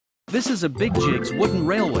This is a Bigjigs wooden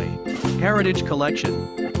railway, heritage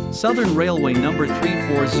collection. Southern Railway number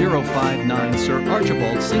 34059 Sir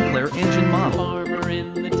Archibald Sinclair engine model.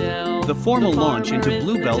 The formal launch into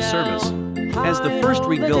Bluebell service. As the first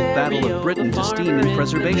rebuilt Battle of Britain to steam and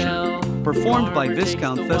preservation. Performed by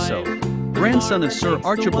Viscount Thesso, grandson of Sir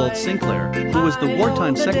Archibald Sinclair, who was the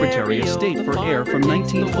wartime Secretary of State for Air from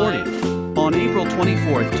 1940. On April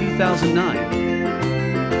 24, 2009.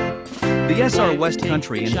 The SR West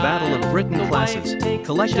Country and Battle of Britain classes,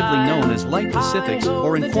 collectively known as Light Pacifics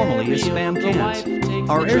or informally as SPAM cans,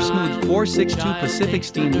 are air-smooth 462 Pacific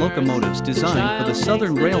steam locomotives designed for the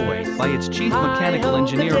Southern Railway by its chief mechanical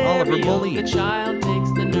engineer Oliver Bulleid.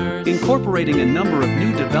 Incorporating a number of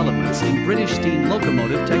new developments in British steam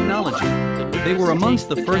locomotive technology. They were amongst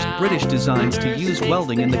the first British designs to use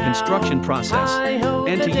welding in the construction process,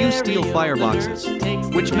 and to use steel fireboxes,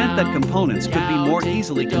 which meant that components could be more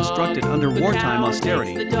easily constructed under wartime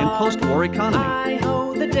austerity and post-war economy.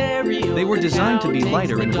 They were designed to be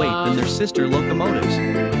lighter in weight than their sister locomotives,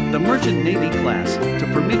 the Merchant Navy class, to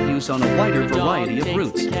permit use on a wider variety of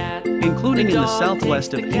routes, including in the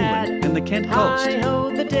southwest of England and the Kent coast.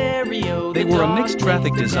 They were a mixed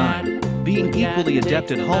traffic design, being equally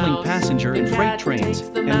adept at hauling passenger and freight trains,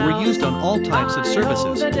 and were used on all types of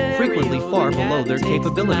services, frequently far below their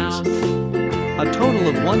capabilities. A total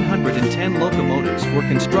of 110 locomotives were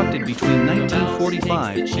constructed between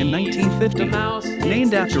 1945 and 1950,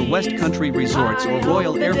 named after West Country Resorts or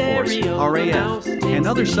Royal Air Force, RAF, and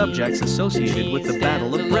other subjects associated with the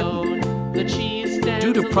Battle of Britain.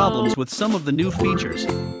 Due to problems with some of the new features,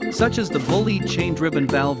 such as the Bulleid chain-driven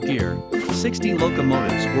valve gear, 60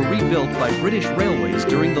 locomotives were rebuilt by British Railways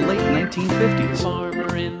during the late 1950s.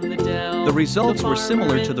 The results were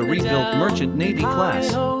similar to the rebuilt Merchant Navy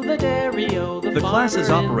class. The classes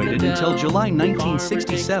operated until July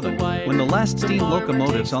 1967, when the last steam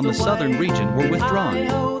locomotives on the southern region were withdrawn.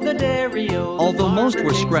 Although most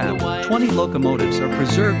were scrapped, 20 locomotives are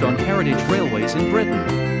preserved on heritage railways in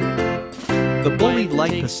Britain. The Bulleid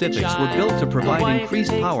Light Pacifics were built to provide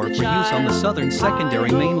increased power for use on the southern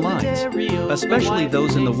secondary main lines, especially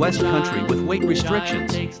those in the West Country with weight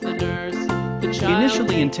restrictions.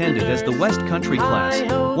 Initially intended as the West Country class,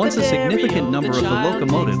 once a significant number of the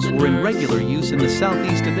locomotives were in regular use in the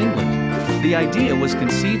southeast of England. The idea was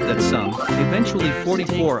conceived that some, eventually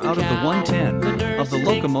 44 out of the 110, of the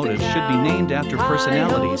locomotives should be named after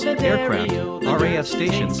personalities, aircraft, RAF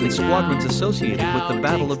stations and squadrons associated with the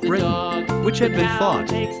Battle of Britain, which had been fought,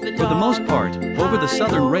 for the most part, over the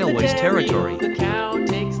Southern Railway's territory.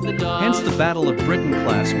 Hence the Battle of Britain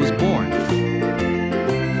class was born.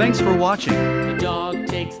 Thanks for watching.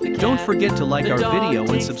 Don't forget to like our video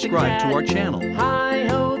and subscribe to our channel.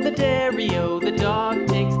 Hi-ho, the dairy-o, the dog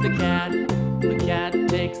takes the cat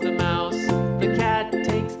takes the mouse, the cat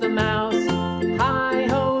takes the mouse.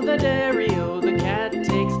 Hi-ho, the dairy-o, the cat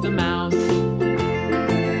takes the mouse.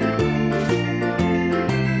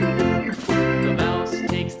 The mouse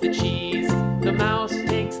takes the cheese.